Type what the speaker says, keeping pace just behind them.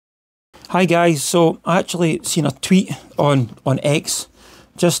Hi guys, so I actually seen a tweet on X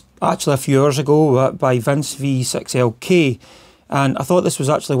just actually a few hours ago by Vince V6LK, and I thought this was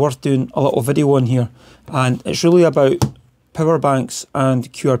actually worth doing a little video on here, and it's really about power banks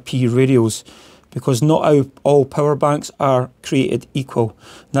and QRP radios, because not all power banks are created equal.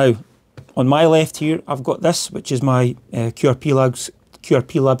 Now on my left here I've got this, which is my QRP Labs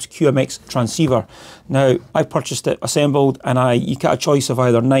QMX transceiver. Now I purchased it assembled, and you get a choice of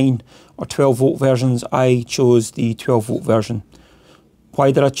either 9 or 12 volt versions. I chose the 12 volt version.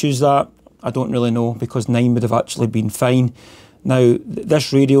 Why did I choose that? I don't really know, because 9 would have actually been fine. Now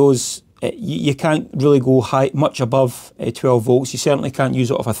this radio's you can't really go much above 12 volts. You certainly can't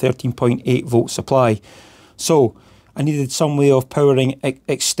use it off a 13.8 volt supply. So I needed some way of powering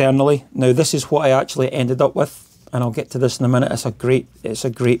externally. Now this is what I actually ended up with, and I'll get to this in a minute. It's a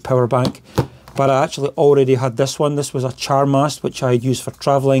great power bank. But I actually already had this one. This was a Charmast, which I used for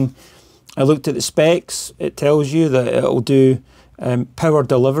travelling. I looked at the specs. It tells you that it'll do power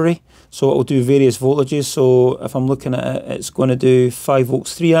delivery, so it'll do various voltages. So if I'm looking at it, it's going to do 5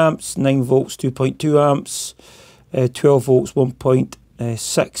 volts 3 amps, 9 volts 2.2 amps, 12 volts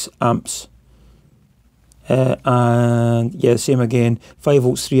 1.6 amps. And yeah, same again, 5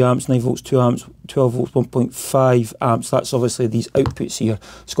 volts 3 amps, 9 volts 2 amps, 12 volts 1.5 amps. That's obviously these outputs here.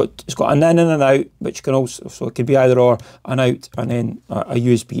 It's got an in and an out, which can also, so it could be either or, an out and then a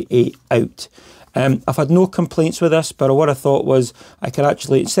USB-A out. I've had no complaints with this, but what I thought was I could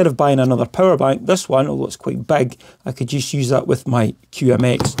actually, instead of buying another power bank, this one, although it's quite big, I could just use that with my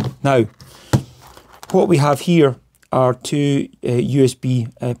QMX. Now, what we have here are two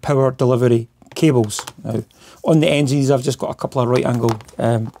USB power delivery cables. Now, on the ends of these, I've just got a couple of right angle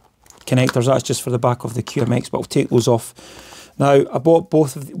connectors. That's just for the back of the QMX, but I'll take those off. Now, I bought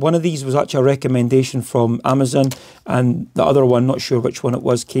both of one of these was actually a recommendation from Amazon, and the other one, not sure which one it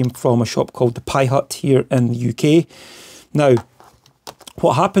was, came from a shop called the Pie Hut here in the UK. Now,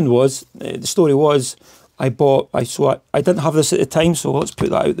 what happened was, the story was, I didn't have this at the time, so let's put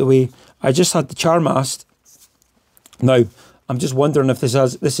that out the way. I just had the Charmast. Now, I'm just wondering if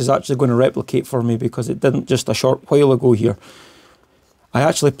this is actually going to replicate for me, because it didn't just a short while ago here. I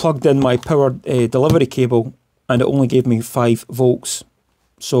actually plugged in my power delivery cable, and it only gave me 5 volts.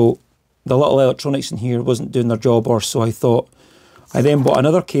 So the little electronics in here wasn't doing their job, or so I thought. I then bought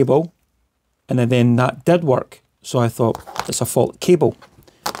another cable, and then that did work. So I thought, it's a fault cable.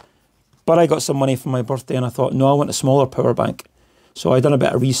 But I got some money for my birthday, and I thought, no, I want a smaller power bank. So I done a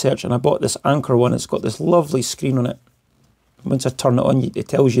bit of research, and I bought this Anker one. It's got this lovely screen on it. Once I turn it on, it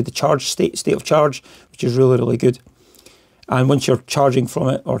tells you the charge state of charge, which is really, really good. And once you're charging from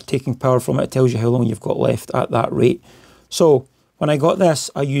it or taking power from it, it tells you how long you've got left at that rate. So when I got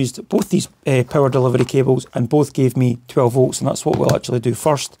this, I used both these power delivery cables, and both gave me 12 volts, and that's what we'll actually do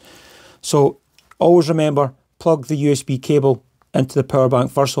first. So always remember, plug the USB cable into the power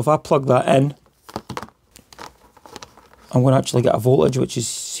bank first. So if I plug that in, I'm going to actually get a voltage, which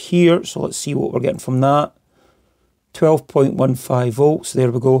is here. So let's see what we're getting from that. 12.15 volts, there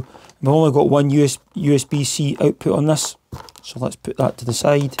we go. We've only got one USB-C output on this, so let's put that to the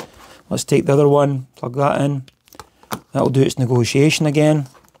side. Let's take the other one, plug that in. That'll do its negotiation again.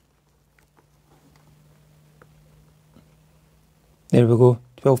 There we go,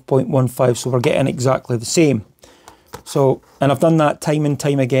 12.15, so we're getting exactly the same. So, and I've done that time and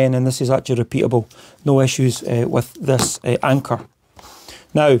time again, and this is actually repeatable. No issues with this Anker.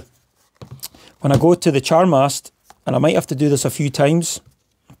 Now, when I go to the Charmast, and I might have to do this a few times,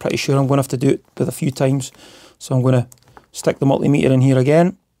 I'm pretty sure I'm going to have to do it with a few times. So I'm going to stick the multimeter in here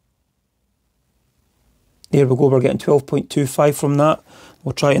again. There we go, we're getting 12.25 from that.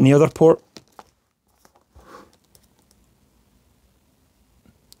 We'll try it in the other port.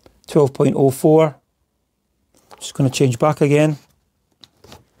 12.04. Just going to change back again.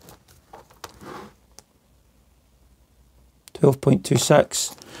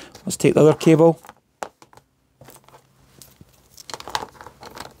 12.26. Let's take the other cable.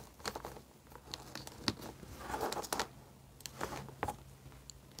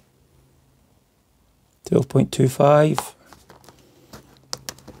 12.25.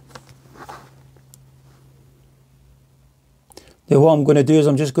 Now what I'm going to do is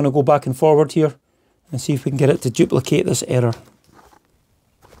I'm just going to go back and forward here and see if we can get it to duplicate this error.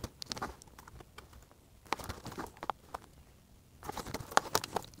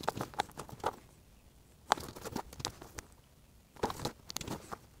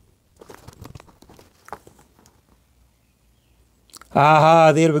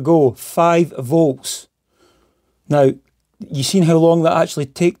 Aha, there we go, 5 volts. Now, you seen how long that actually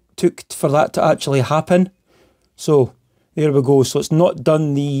took for that to actually happen? So, There we go. So it's not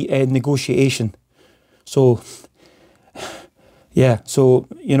done the negotiation. So yeah, so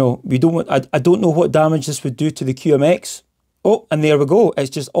you know, we don't want, I don't know what damage this would do to the QMX. Oh, and there we go. It's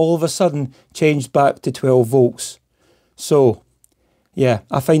just all of a sudden changed back to 12 volts. So yeah,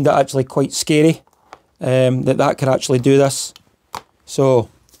 I find that actually quite scary, that could actually do this. So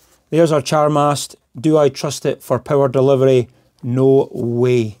there's our char mast. Do I trust it for power delivery? No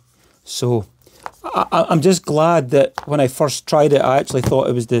way. So I'm just glad that when I first tried it, I actually thought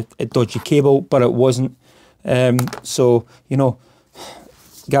it was the dodgy cable, but it wasn't. So, you know,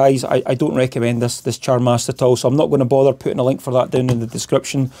 guys, I don't recommend this char mast at all, so I'm not going to bother putting a link for that down in the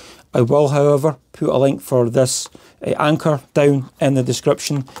description. I will, however, put a link for this Anker down in the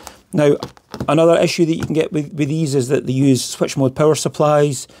description. Now, another issue that you can get with these is that they use switch mode power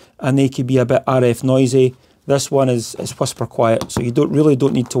supplies, and they could be a bit RF noisy. This one is whisper quiet, so you really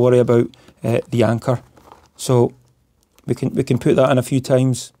don't need to worry about the Anker. So we can put that in a few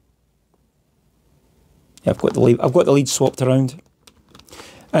times. Yeah, I've got the lead swapped around.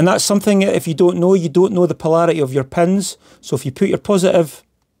 And that's something, if you don't know the polarity of your pins. So if you put your positive,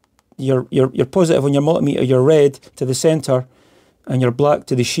 your positive on your multimeter, your red to the centre, and your black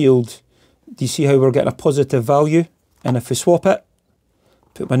to the shield, do you see how we're getting a positive value? And if we swap it,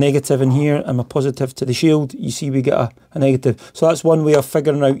 put my negative in here and my positive to the shield, you see we get a negative. So that's one way of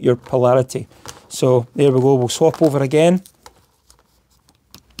figuring out your polarity. So there we go, we'll swap over again.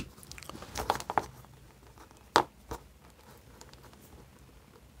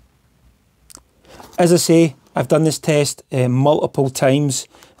 As I say, I've done this test multiple times,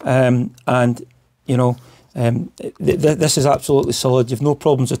 and you know, this is absolutely solid. You've no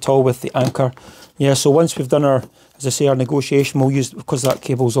problems at all with the Anker. Yeah, so once we've done our, as I say, our negotiation, we'll use, because that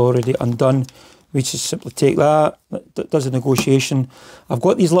cable's already undone, we just simply take that does the negotiation. I've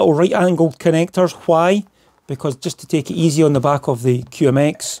got these little right angled connectors. Why? Because just to take it easy on the back of the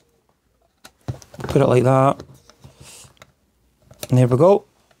QMX, put it like that, and there we go.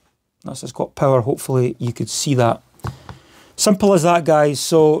 That's it's got power. Hopefully you could see that. Simple as that, guys.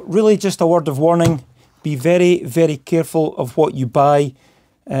 So really just a word of warning, be very, very careful of what you buy.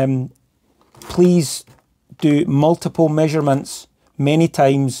 Please do multiple measurements many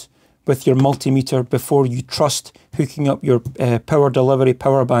times with your multimeter before you trust hooking up your power delivery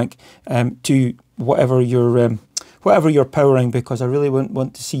power bank to whatever you're powering, because I really wouldn't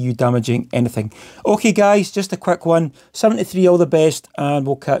want to see you damaging anything. Okay guys, just a quick one. 73, all the best, and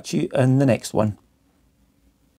we'll catch you in the next one.